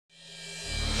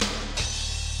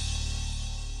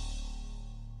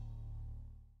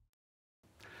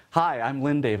Hi, I'm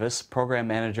Linn Davis, Program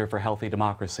Manager for Healthy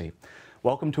Democracy.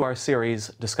 Welcome to our series,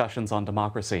 Discussions on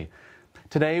Democracy.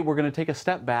 Today, we're going to take a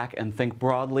step back and think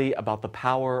broadly about the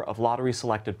power of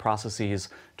lottery-selected processes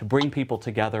to bring people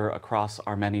together across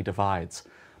our many divides.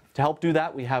 To help do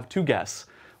that, we have two guests.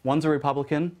 One's a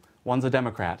Republican, one's a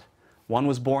Democrat. One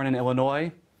was born in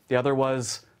Illinois, the other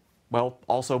was, well,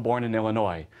 also born in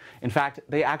Illinois. In fact,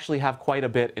 they actually have quite a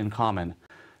bit in common,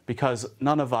 because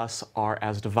none of us are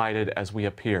as divided as we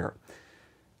appear.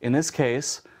 In this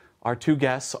case, our two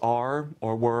guests are,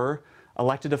 or were,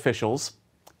 elected officials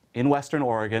in Western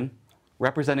Oregon,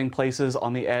 representing places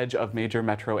on the edge of major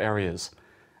metro areas.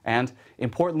 And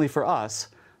importantly for us,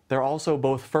 they're also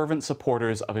both fervent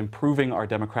supporters of improving our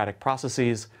democratic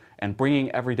processes and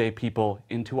bringing everyday people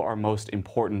into our most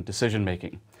important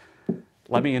decision-making.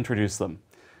 Let me introduce them.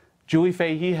 Julie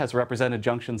Fahey has represented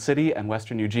Junction City and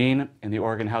Western Eugene in the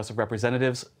Oregon House of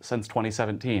Representatives since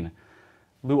 2017.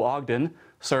 Lou Ogden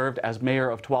served as Mayor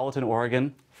of Tualatin,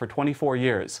 Oregon for 24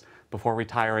 years before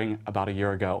retiring about a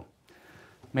year ago.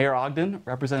 Mayor Ogden,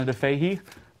 Representative Fahey,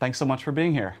 thanks so much for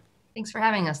being here. Thanks for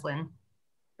having us, Lynn.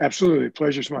 Absolutely,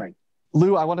 pleasure's mine.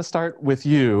 Lou, I want to start with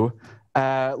you.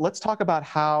 Let's talk about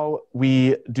how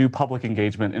we do public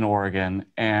engagement in Oregon,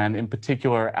 and in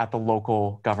particular at the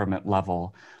local government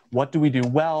level. What do we do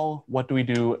well? What do we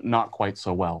do not quite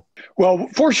so well? Well,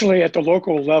 fortunately, at the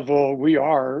local level, we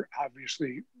are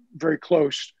obviously very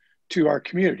close to our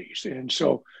communities. And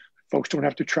so folks don't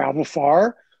have to travel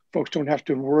far. Folks don't have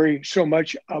to worry so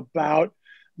much about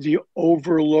the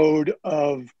overload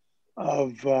of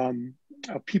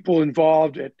people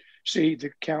involved at, say,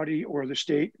 the county or the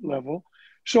state level.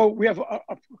 So we have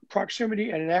a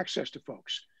proximity and an access to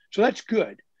folks. So that's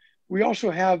good. We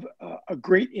also have a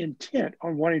great intent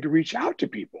on wanting to reach out to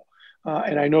people.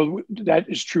 And I know that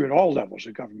is true at all levels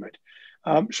of government.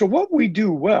 So what we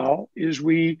do well is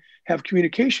we have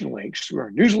communication links through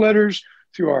our newsletters,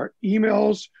 through our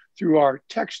emails, through our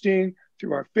texting,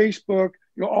 through our Facebook,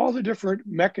 all the different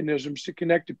mechanisms to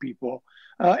connect to people.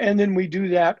 And then we do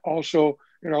that also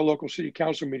in our local city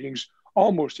council meetings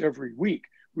almost every week.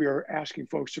 We are asking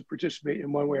folks to participate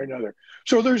in one way or another.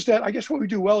 So there's that. I guess what we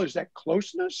do well is that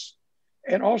closeness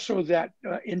and also that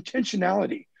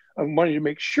intentionality of wanting to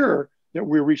make sure that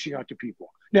we're reaching out to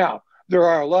people. Now, there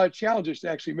are a lot of challenges to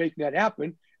actually making that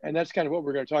happen, and that's kind of what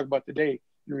we're going to talk about today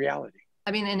in reality.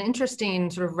 I mean, an interesting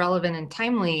sort of relevant and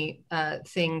timely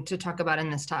thing to talk about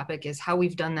in this topic is how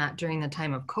we've done that during the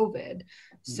time of COVID.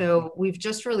 So we've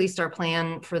just released our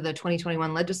plan for the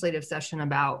 2021 legislative session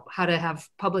about how to have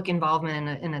public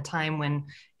involvement in a time when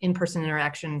in-person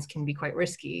interactions can be quite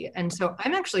risky. And so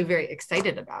I'm actually very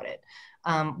excited about it.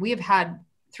 We have had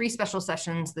 3 special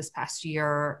sessions this past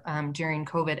year during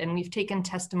COVID, and we've taken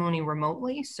testimony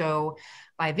remotely. So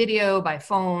by video, by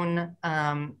phone,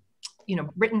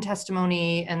 written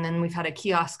testimony, and then we've had a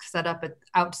kiosk set up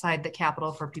outside the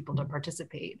Capitol for people to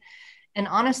participate. And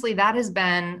honestly, that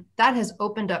has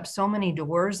opened up so many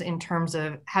doors in terms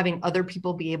of having other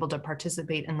people be able to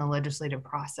participate in the legislative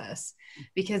process.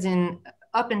 Because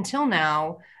up until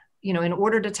now, in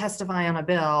order to testify on a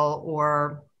bill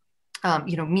or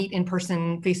meet in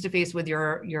person, face to face with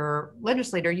your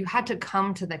legislator, you had to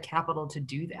come to the Capitol to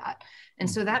do that. And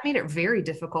so that made it very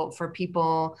difficult for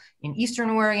people in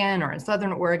Eastern Oregon or in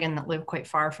Southern Oregon that live quite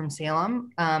far from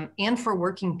Salem, and for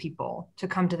working people to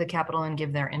come to the Capitol and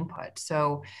give their input.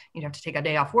 So you'd have to take a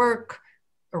day off work,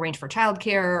 arrange for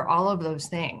childcare, all of those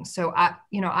things. So I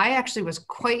actually was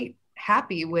quite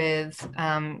happy with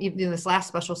even this last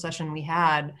special session we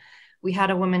had. We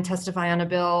had a woman testify on a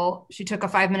bill. She took a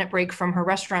 5-minute break from her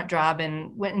restaurant job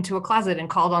and went into a closet and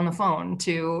called on the phone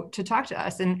to talk to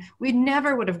us. And we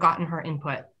never would have gotten her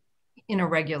input in a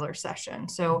regular session.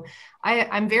 So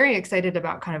I'm very excited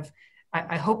about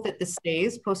I hope that this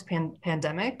stays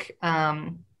post-pandemic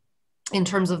in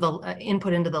terms of the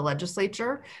input into the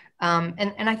legislature.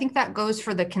 And I think that goes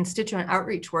for the constituent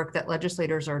outreach work that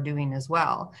legislators are doing as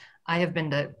well. I have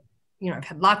been to, I've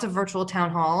had lots of virtual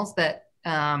town halls that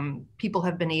people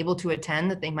have been able to attend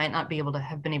that they might not be able to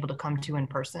have been able to come to in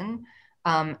person.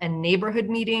 And neighborhood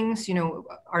meetings,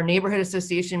 our neighborhood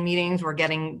association meetings, we're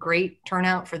getting great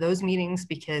turnout for those meetings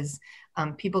because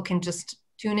people can just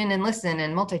tune in and listen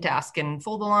and multitask and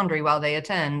fold the laundry while they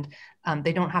attend.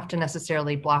 They don't have to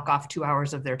necessarily block off 2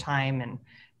 hours of their time and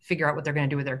figure out what they're going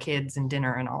to do with their kids and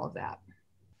dinner and all of that.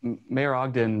 Mayor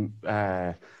Ogden,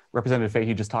 Representative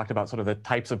Fahey just talked about sort of the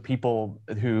types of people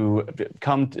who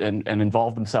come and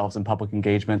involve themselves in public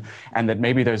engagement, and that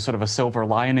maybe there's sort of a silver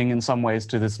lining in some ways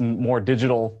to this more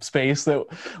digital space, that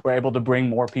we're able to bring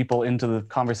more people into the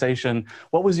conversation.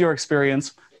 What was your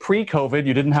experience pre-COVID?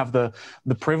 You didn't have the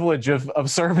privilege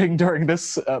of serving during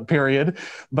this period,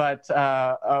 but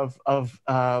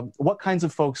what kinds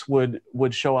of folks would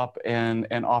show up and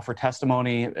offer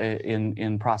testimony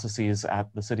in processes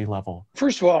at the city level?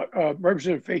 First of all,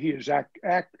 Representative Fahey is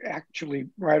actually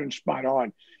right and spot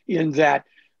on in that,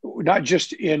 not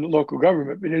just in local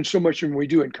government, but in so much when we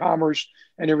do in commerce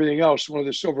and everything else. One of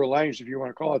the silver linings, if you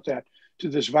want to call it that, to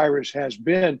this virus has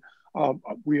been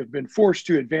we have been forced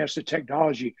to advance the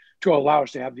technology to allow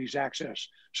us to have these access.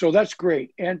 So that's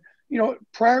great. And, you know,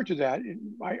 prior to that,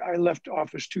 I left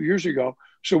office 2 years ago.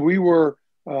 So we were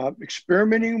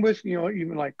experimenting with, you know,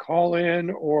 even like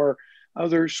call-in or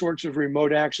other sorts of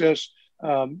remote access.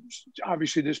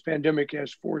 Obviously, this pandemic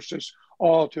has forced us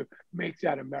all to make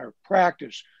that a matter of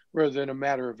practice rather than a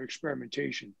matter of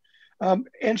experimentation.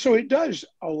 And so it does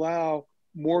allow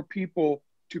more people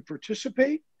to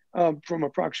participate from a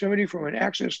proximity, from an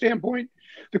access standpoint.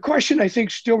 The question, I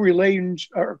think, still relates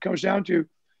or comes down to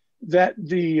that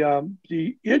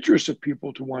the interest of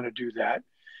people to want to do that,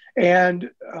 and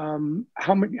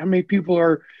how many people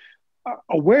are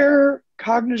aware,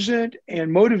 cognizant,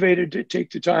 and motivated to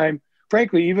take the time,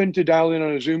 frankly, even to dial in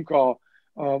on a Zoom call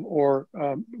or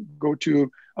go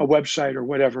to a website or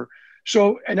whatever.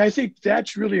 So, and I think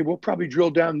that's really, we'll probably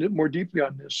drill down more deeply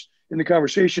on this in the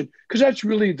conversation, because that's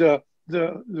really the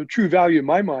true value in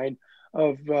my mind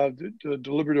of the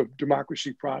deliberative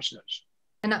democracy process.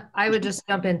 And I would just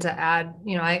jump in to add,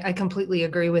 you know, I completely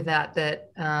agree with that,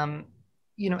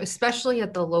 you know, especially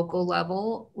at the local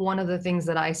level, one of the things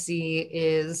that I see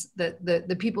is that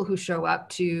the people who show up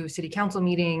to city council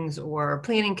meetings or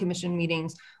planning commission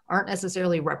meetings aren't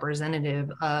necessarily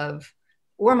representative of,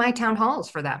 or my town halls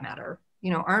for that matter,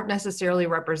 you know, aren't necessarily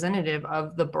representative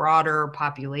of the broader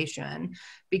population,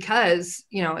 because,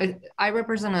 you know, I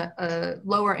represent a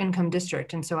lower income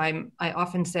district. And so I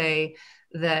often say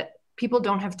that people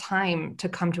don't have time to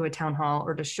come to a town hall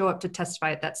or to show up to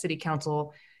testify at that city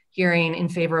council hearing in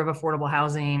favor of affordable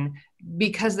housing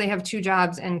because they have 2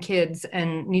 jobs and kids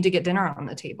and need to get dinner on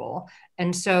the table.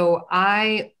 And so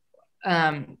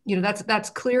you know, that's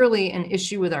clearly an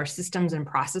issue with our systems and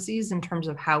processes in terms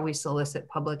of how we solicit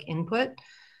public input.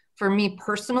 For me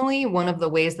personally, one of the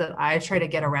ways that I try to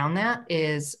get around that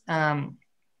is,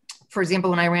 for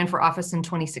example, when I ran for office in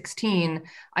 2016,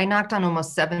 I knocked on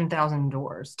almost 7,000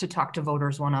 doors to talk to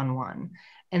voters one-on-one.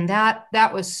 And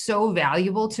that was so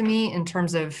valuable to me in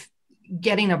terms of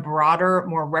getting a broader,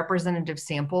 more representative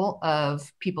sample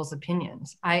of people's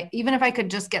opinions. Even if I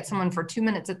could just get someone for 2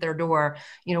 minutes at their door,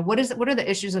 you know, what are the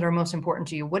issues that are most important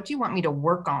to you? What do you want me to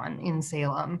work on in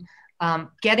Salem?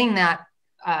 Getting that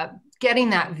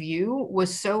view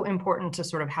was so important to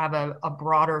sort of have a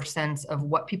broader sense of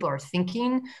what people are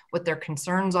thinking, what their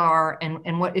concerns are,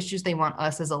 and what issues they want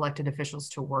us as elected officials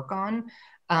to work on.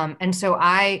 And so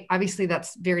obviously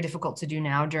that's very difficult to do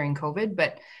now during COVID,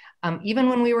 but even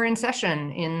when we were in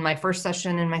session, in my first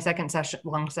session and my second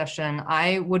long session,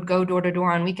 I would go door to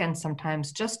door on weekends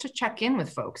sometimes just to check in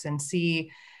with folks and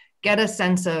get a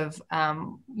sense of,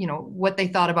 you know, what they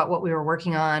thought about what we were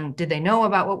working on. Did they know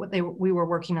about what we were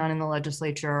working on in the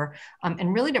legislature?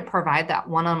 And really to provide that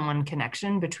one-on-one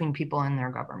connection between people and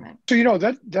their government. So, you know,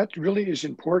 that really is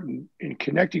important in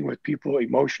connecting with people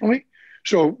emotionally.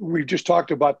 So we've just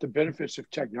talked about the benefits of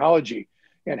technology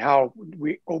and how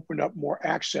we open up more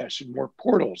access and more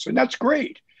portals, and that's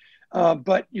great.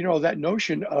 But, you know, that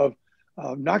notion of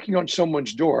knocking on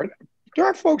someone's door, there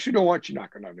are folks who don't want you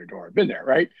knocking on their door. I've been there,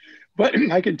 right? But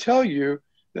I can tell you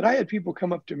that I had people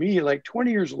come up to me like 20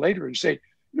 years later and say,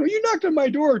 you know, you knocked on my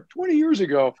door 20 years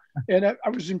ago. And I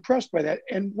was impressed by that.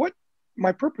 And what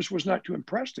my purpose was not to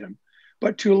impress them,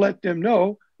 but to let them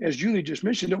know, as Julie just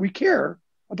mentioned, that we care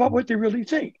about what they really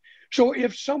think. So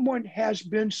if someone has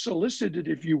been solicited,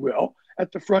 if you will,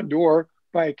 at the front door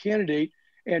by a candidate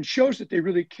and shows that they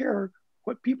really care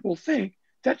what people think,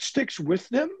 that sticks with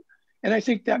them. And I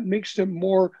think that makes them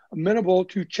more amenable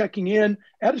to checking in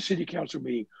at a city council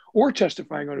meeting or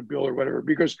testifying on a bill or whatever,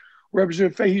 because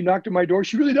Representative Fahey knocked on my door.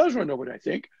 She really does want to know what I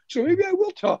think. So maybe I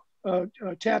will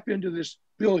tap into this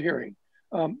bill hearing.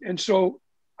 And so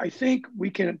I think we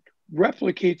can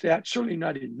replicate that, certainly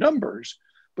not in numbers,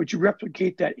 but you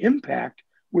replicate that impact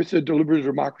with the deliberative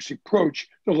democracy approach,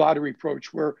 the lottery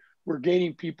approach, where we're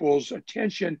gaining people's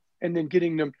attention and then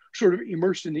getting them sort of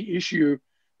immersed in the issue,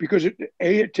 because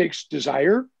it takes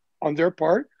desire on their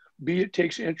part, B, it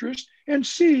takes interest, and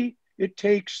C, it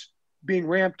takes being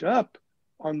ramped up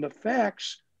on the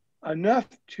facts enough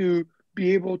to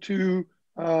be able to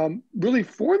really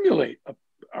formulate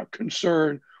a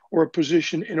concern or a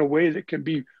position in a way that can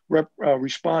be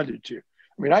responded to.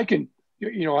 I mean, I can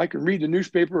read the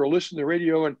newspaper or listen to the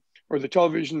radio or the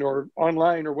television or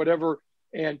online or whatever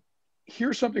and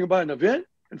hear something about an event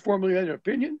and formulate an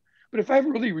opinion. But if I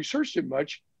haven't really researched it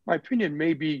much, my opinion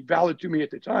may be valid to me at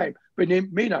the time, but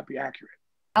it may not be accurate.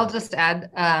 I'll just add,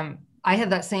 I had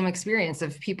that same experience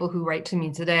of people who write to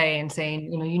me today and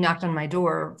saying, you knocked on my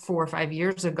door 4 or 5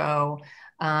 years ago.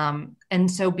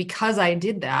 And so because I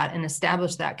did that and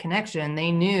established that connection,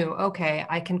 they knew, okay,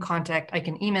 I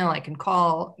can email, I can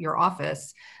call your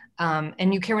office,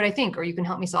 and you care what I think, or you can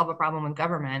help me solve a problem with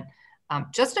government.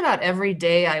 Just about every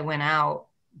day I went out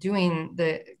doing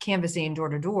the canvassing door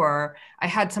to door, I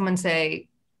had someone say,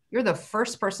 you're the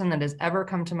first person that has ever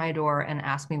come to my door and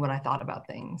asked me what I thought about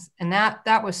things. And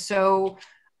that was so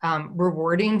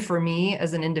rewarding for me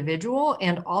as an individual.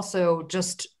 And also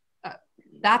just,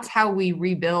 that's how we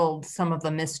rebuild some of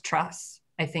the mistrust,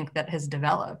 I think, that has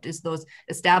developed, is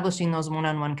establishing those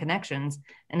one-on-one connections.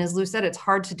 And as Lou said, it's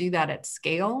hard to do that at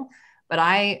scale, but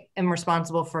I am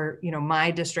responsible for,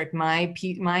 my district, my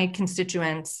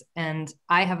constituents, and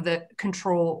I have the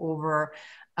control over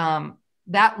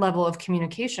that level of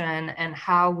communication and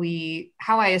how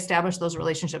I establish those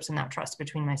relationships and that trust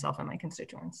between myself and my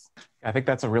constituents. I think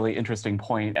that's a really interesting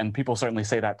point. And people certainly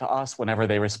say that to us whenever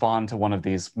they respond to one of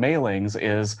these mailings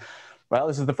is, well,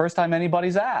 this is the first time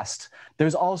anybody's asked.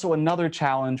 There's also another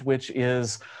challenge, which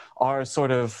is our sort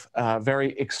of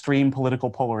very extreme political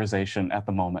polarization at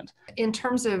the moment. In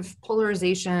terms of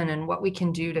polarization and what we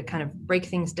can do to kind of break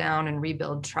things down and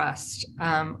rebuild trust,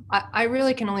 I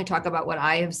really can only talk about what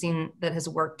I have seen that has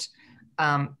worked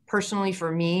personally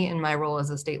for me in my role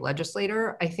as a state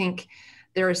legislator. I think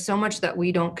there is so much that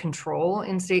we don't control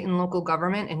in state and local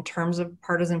government in terms of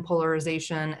partisan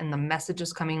polarization and the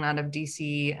messages coming out of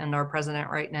DC and our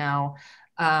president right now,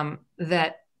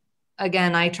 that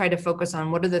again, I try to focus on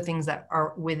what are the things that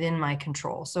are within my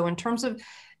control. So in terms of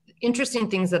interesting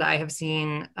things that I have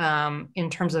seen in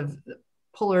terms of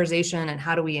polarization and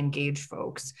how do we engage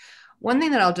folks, one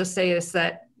thing that I'll just say is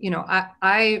that,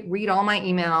 I read all my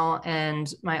email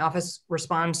and my office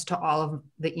responds to all of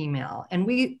the email. And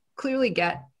we clearly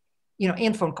get,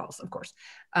 and phone calls, of course.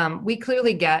 We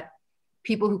clearly get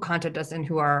people who contact us and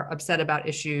who are upset about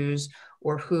issues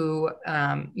or who,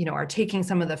 are taking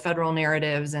some of the federal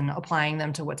narratives and applying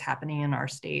them to what's happening in our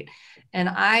state. And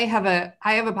I have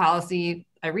a policy.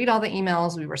 I read all the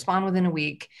emails, we respond within a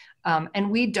week,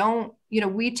 and we don't,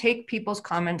 we take people's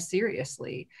comments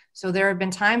seriously. So there have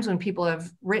been times when people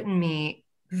have written me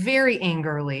very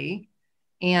angrily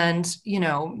and,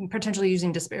 potentially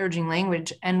using disparaging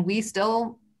language, and we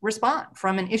still respond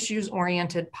from an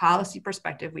issues-oriented policy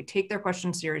perspective. We take their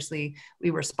questions seriously.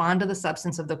 We respond to the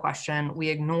substance of the question. We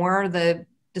ignore the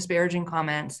disparaging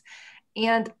comments.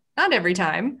 And not every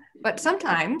time, but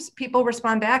sometimes people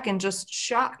respond back and just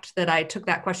shocked that I took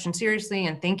that question seriously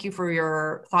and thank you for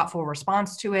your thoughtful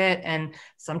response to it. And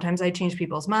sometimes I change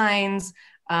people's minds.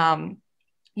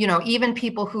 Even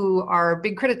people who are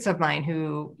big critics of mine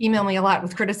who email me a lot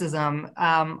with criticism.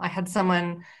 I had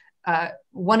someone,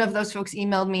 one of those folks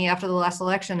emailed me after the last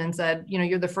election and said,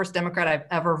 you're the first Democrat I've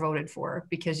ever voted for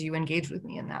because you engaged with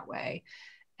me in that way.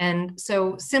 And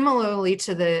so similarly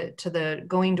to the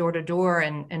going door to door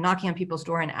and knocking on people's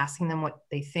door and asking them what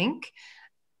they think,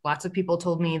 lots of people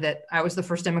told me that I was the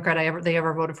first Democrat they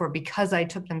ever voted for because I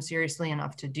took them seriously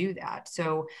enough to do that.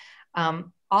 So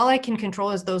all I can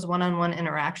control is those one-on-one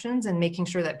interactions and making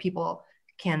sure that people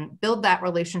can build that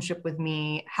relationship with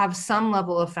me, have some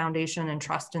level of foundation and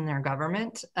trust in their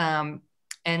government,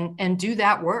 and do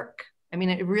that work. I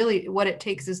mean, what it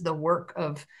takes is the work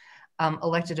of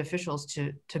elected officials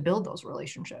to build those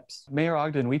relationships. Mayor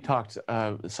Ogden, we talked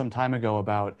some time ago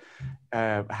about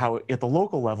how at the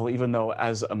local level, even though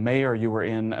as a mayor you were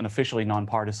in an officially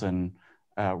nonpartisan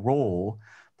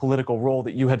political role,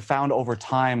 that you had found over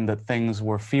time that things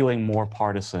were feeling more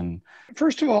partisan.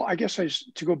 First of all, I guess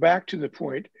to go back to the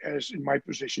point, as in my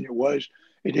position,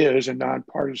 it is a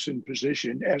nonpartisan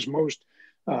position, as most,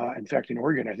 in fact, in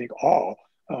Oregon, I think all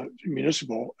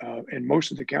municipal and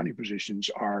most of the county positions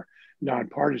are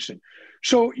nonpartisan.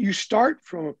 So you start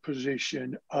from a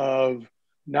position of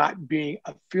not being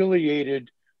affiliated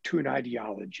to an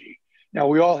ideology. Now,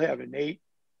 we all have innate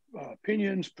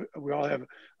opinions, we all have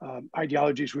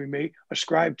ideologies we may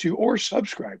ascribe to or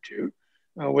subscribe to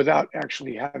without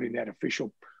actually having that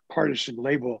official partisan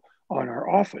label on our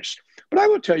office. But I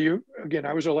will tell you, again,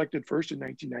 I was elected first in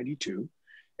 1992.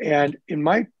 And in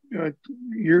my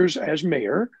years as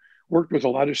mayor, worked with a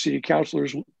lot of city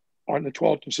councilors on the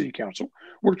Tualatin City Council,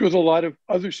 worked with a lot of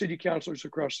other city councilors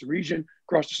across the region,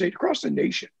 across the state, across the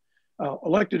nation,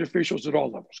 elected officials at all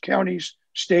levels, counties,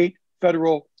 state,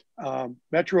 federal,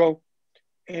 metro.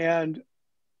 And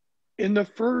in the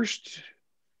first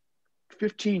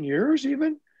 15 years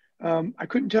even, I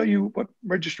couldn't tell you what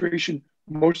registration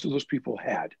most of those people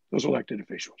had, those elected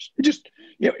officials.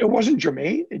 It wasn't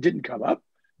germane. It didn't come up.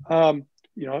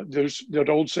 There's that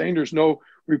old saying, there's no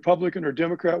Republican or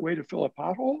Democrat way to fill a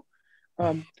pothole.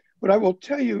 But I will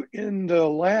tell you, in the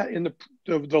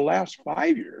last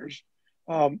 5 years,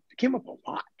 it came up a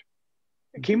lot.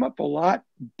 It came up a lot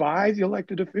by the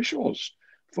elected officials.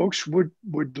 Folks would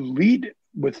lead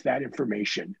with that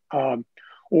information,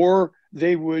 or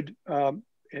they would, and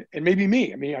maybe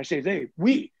me. I mean, I say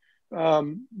we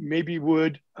maybe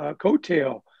would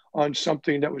coattail on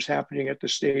something that was happening at the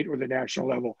state or the national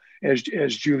level, as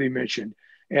Julie mentioned,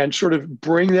 and sort of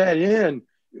bring that in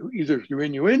either through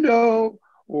innuendo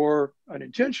or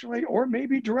unintentionally, or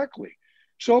maybe directly.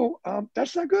 So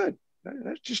that's not good.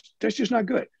 That's just not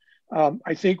good.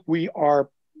 I think we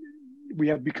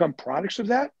have become products of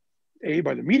that, A,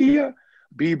 by the media,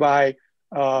 B, by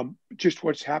just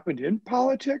what's happened in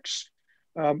politics.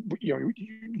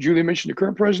 Julie mentioned the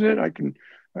current president. I can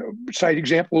cite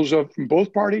examples from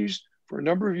both parties for a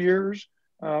number of years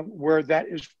where that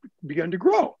has begun to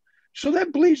grow. So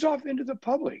that bleeds off into the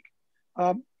public.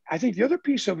 I think the other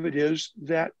piece of it is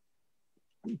that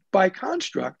by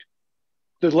construct,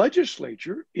 the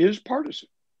legislature is partisan.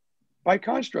 By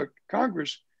construct,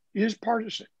 Congress is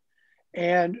partisan.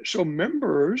 And so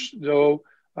members, though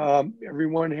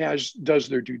everyone does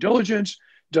their due diligence,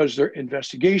 does their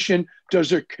investigation, does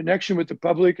their connection with the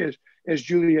public, as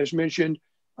Julie has mentioned,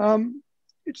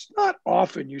 it's not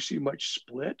often you see much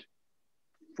split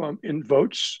in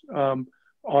votes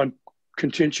on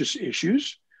contentious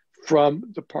issues from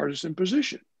the partisan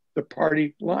position, the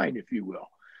party line, if you will.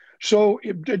 So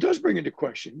it does bring into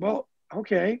question, well,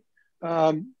 okay,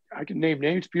 I can name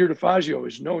names. Peter DeFazio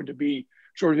is known to be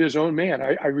sort of his own man.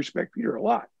 I respect Peter a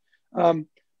lot.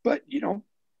 But,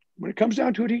 when it comes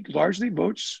down to it, he largely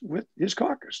votes with his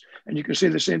caucus. And you can say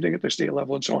the same thing at the state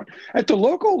level and so on. At the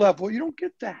local level, you don't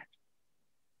get that.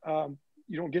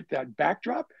 You don't get that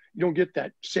backdrop. You don't get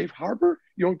that safe harbor.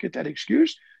 You don't get that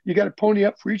excuse. You got to pony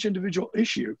up for each individual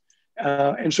issue.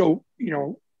 And so,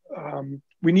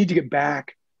 we need to get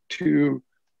back to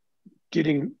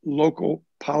getting local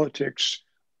politics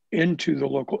into the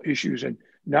local issues and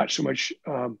not so much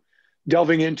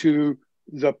delving into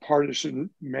the partisan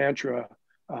mantra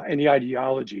and the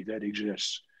ideology that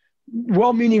exists,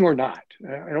 well-meaning or not.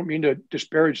 I don't mean to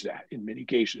disparage that in many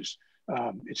cases.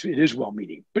 It is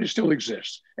well-meaning, but it still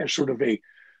exists as sort of a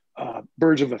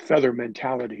birds of a feather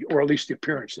mentality, or at least the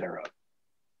appearance thereof.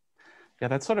 Yeah,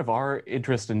 that's sort of our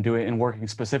interest in working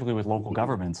specifically with local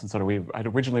governments. And sort of I'd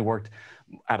originally worked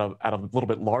at a little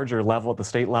bit larger level at the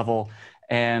state level,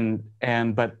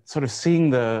 but sort of seeing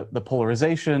the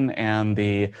polarization and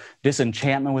the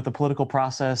disenchantment with the political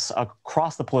process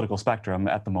across the political spectrum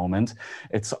at the moment.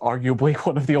 It's arguably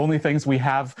one of the only things we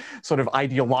have sort of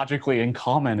ideologically in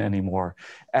common anymore.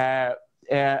 That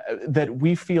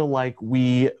we feel like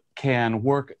we can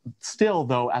work still,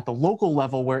 though, at the local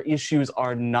level where issues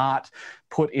are not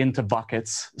put into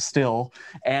buckets still,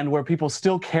 and where people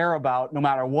still care about, no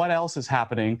matter what else is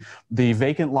happening, the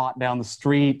vacant lot down the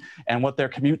street and what their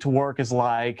commute to work is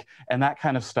like and that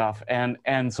kind of stuff, and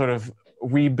sort of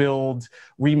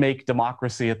remake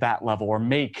democracy at that level, or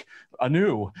make a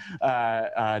new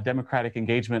democratic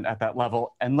engagement at that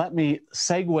level. And let me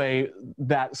segue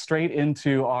that straight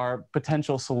into our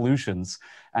potential solutions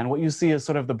and what you see as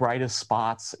sort of the brightest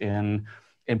spots in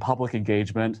public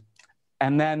engagement.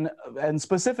 And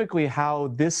specifically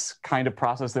how this kind of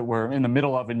process that we're in the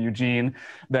middle of in Eugene,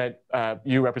 that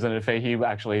you, Representative Fahey,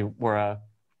 actually were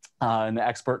an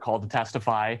expert called to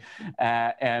testify,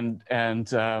 and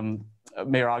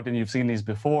Mayor Ogden, you've seen these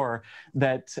before,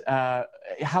 that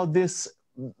how this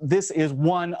is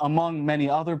one among many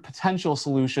other potential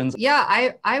solutions.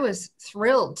 Yeah, I was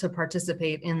thrilled to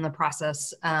participate in the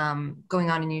process going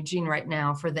on in Eugene right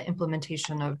now for the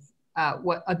implementation of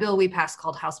what a bill we passed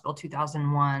called House Bill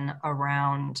 2001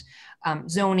 around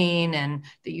zoning and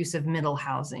the use of middle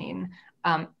housing.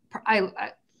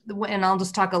 And I'll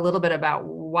just talk a little bit about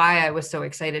why I was so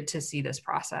excited to see this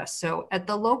process. So at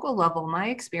the local level, my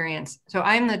experience, so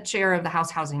I'm the chair of the House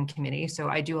Housing Committee. So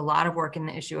I do a lot of work in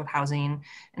the issue of housing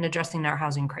and addressing our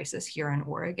housing crisis here in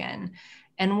Oregon.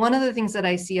 And one of the things that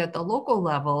I see at the local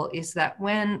level is that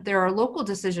when there are local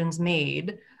decisions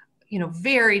made,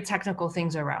 very technical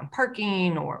things around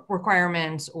parking or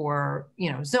requirements or,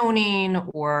 zoning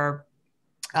or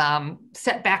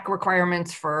setback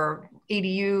requirements for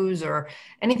ADUs or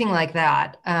anything like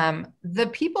that. The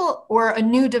people, or a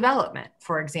new development,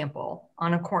 for example,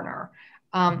 on a corner,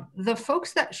 the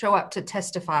folks that show up to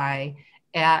testify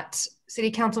at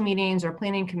city council meetings or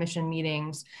planning commission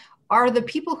meetings are the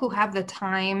people who have the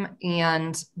time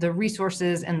and the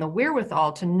resources and the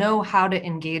wherewithal to know how to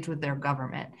engage with their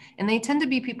government. And they tend to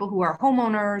be people who are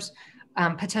homeowners,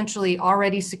 potentially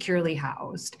already securely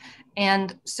housed.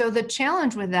 And so the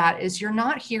challenge with that is you're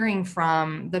not hearing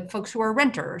from the folks who are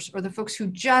renters or the folks who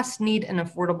just need an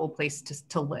affordable place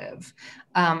to live.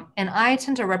 And I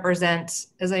tend to represent,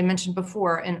 as I mentioned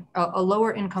before, a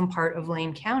lower income part of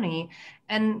Lane County.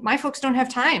 And my folks don't have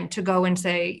time to go and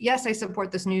say, yes, I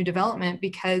support this new development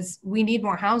because we need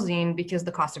more housing because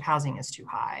the cost of housing is too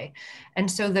high.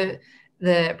 And so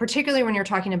particularly when you're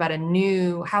talking about a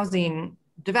new housing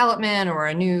development or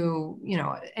a new,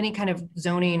 any kind of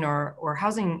zoning or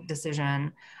housing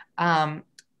decision,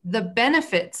 the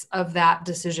benefits of that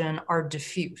decision are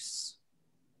diffuse.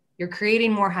 You're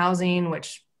creating more housing,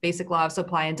 which basic law of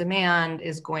supply and demand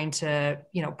is going to,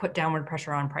 put downward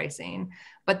pressure on pricing.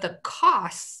 But the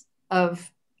costs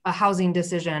of a housing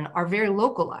decision are very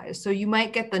localized. So you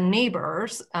might get the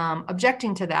neighbors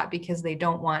objecting to that because they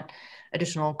don't want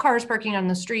additional cars parking on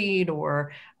the street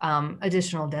or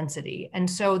additional density. And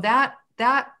so that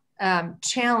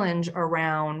challenge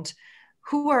around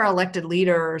who are elected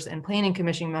leaders and planning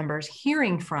commission members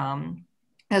hearing from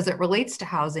as it relates to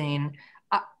housing,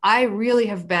 I really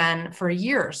have been for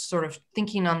years sort of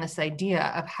thinking on this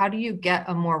idea of how do you get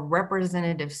a more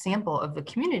representative sample of the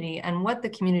community and what the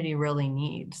community really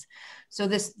needs. So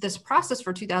this process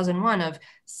for 2001 of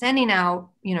sending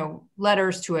out,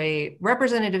 letters to a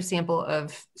representative sample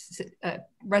of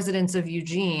residents of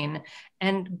Eugene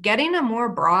and getting a more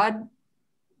broad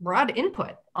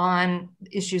input on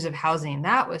issues of housing,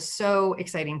 that was so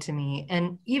exciting to me.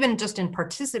 And even just in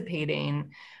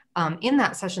participating in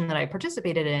that session that I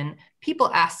participated in, people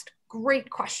asked great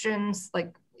questions,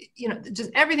 like,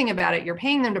 just everything about it. You're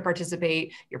paying them to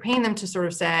participate. You're paying them to sort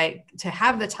of to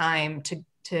have the time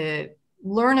to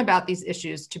learn about these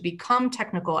issues, to become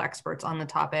technical experts on the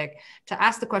topic, to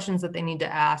ask the questions that they need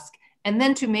to ask, and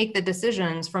then to make the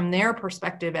decisions from their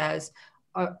perspective as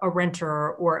a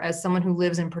renter or as someone who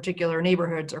lives in particular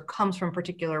neighborhoods or comes from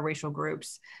particular racial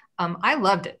groups. I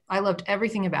loved it. I loved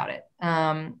everything about it.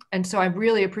 And so I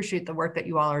really appreciate the work that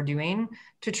you all are doing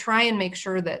to try and make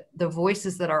sure that the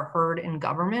voices that are heard in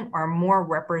government are more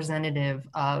representative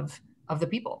of the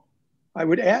people. I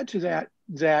would add to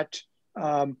that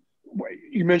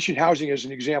you mentioned housing as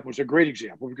an example. It's a great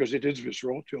example because it is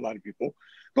visceral to a lot of people.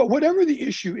 But whatever the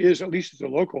issue is, at least at the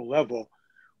local level,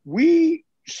 we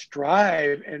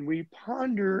strive and we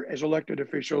ponder as elected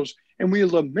officials and we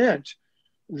lament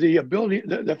the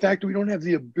fact that we don't have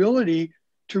the ability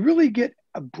to really get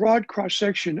a broad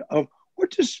cross-section of what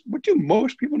do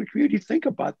most people in the community think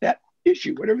about that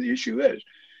issue, whatever the issue is.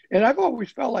 And I've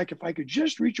always felt like if I could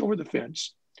just reach over the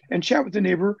fence and chat with the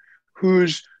neighbor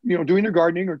who's doing their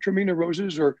gardening or trimming their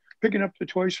roses or picking up the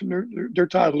toys from their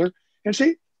toddler and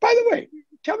say, by the way,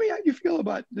 tell me how you feel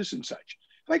about this and such.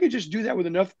 If I could just do that with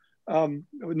enough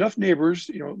neighbors,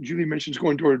 Julie mentions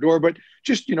going door to door, but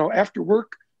just, after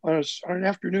work on an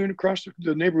afternoon across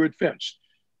the neighborhood fence,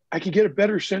 I can get a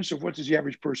better sense of what does the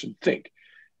average person think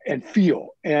and feel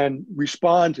and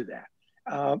respond to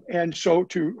that. And so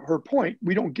to her point,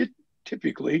 we don't get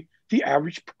typically the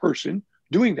average person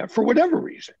doing that for whatever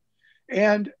reason.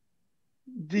 And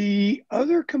the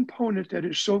other component that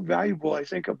is so valuable, I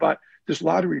think, about this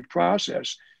lottery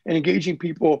process and engaging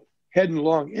people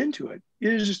headlong into it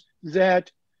is that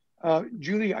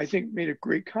Julie, I think, made a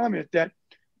great comment that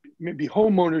maybe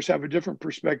homeowners have a different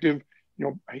perspective.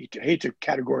 I hate to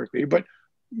categorically, but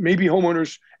maybe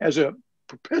homeowners as a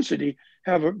propensity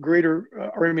have a greater,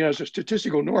 as a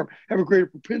statistical norm, have a greater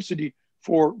propensity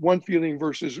for one feeling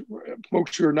versus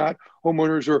folks who are not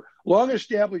homeowners or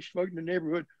long-established folks in the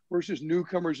neighborhood versus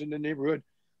newcomers in the neighborhood.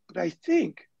 But I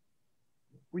think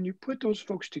when you put those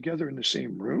folks together in the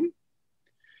same room,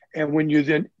 and when you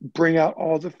then bring out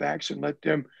all the facts and let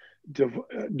them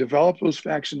develop those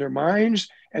facts in their minds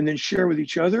and then share with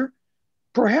each other,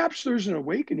 perhaps there's an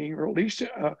awakening or at least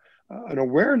an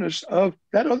awareness of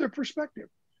that other perspective.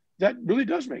 That really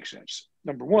does make sense,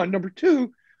 number one. Number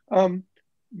two,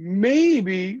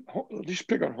 maybe, let's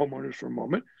pick on homeowners for a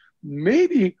moment,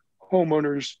 maybe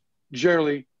homeowners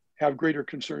generally have greater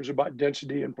concerns about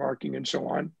density and parking and so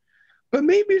on, but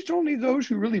maybe it's only those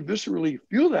who really viscerally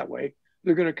feel that way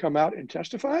they're going to come out and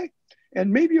testify.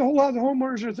 And maybe a whole lot of the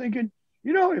homeowners are thinking,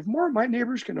 you know, if more of my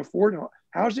neighbors can afford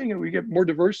housing and we get more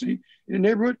diversity in the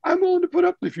neighborhood, I'm willing to put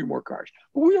up a few more cars.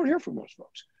 But we don't hear from those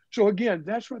folks. So again,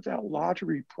 that's what that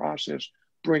lottery process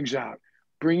brings out,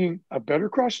 bringing a better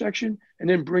cross-section and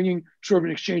then bringing sort of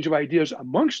an exchange of ideas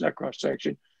amongst that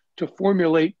cross-section to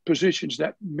formulate positions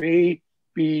that may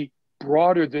be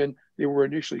broader than they were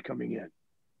initially coming in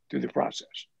through the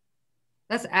process.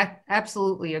 That's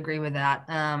absolutely agree with that.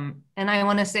 And I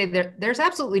want to say that there's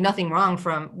absolutely nothing wrong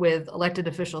with elected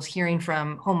officials hearing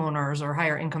from homeowners or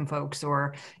higher income folks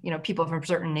or, you know, people from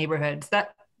certain neighborhoods.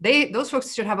 That those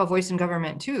folks should have a voice in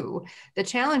government too. The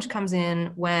challenge comes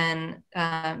in when,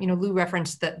 you know, Lou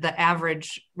referenced the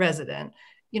average resident.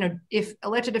 You know, if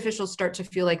elected officials start to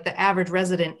feel like the average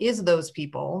resident is those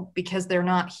people because they're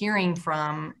not hearing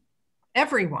from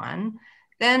everyone,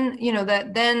 then, you know,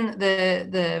 then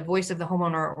the voice of the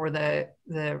homeowner or of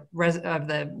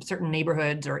the certain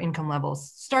neighborhoods or income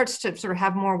levels starts to sort of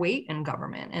have more weight in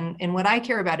government. And what I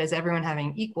care about is everyone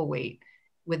having equal weight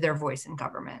with their voice in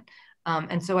government.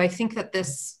 And so I think that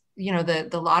this, you know,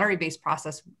 the lottery-based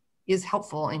process is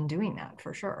helpful in doing that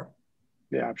for sure.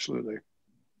 Yeah, absolutely.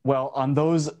 Well, on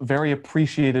those very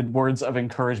appreciated words of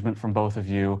encouragement from both of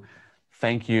you,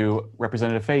 thank you,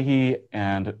 Representative Fahey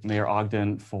and Mayor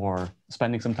Ogden, for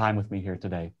spending some time with me here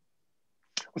today.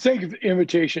 Well, thank you for the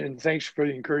invitation and thanks for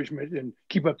the encouragement, and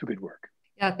keep up the good work.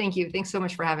 Yeah, thank you. Thanks so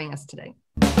much for having us today.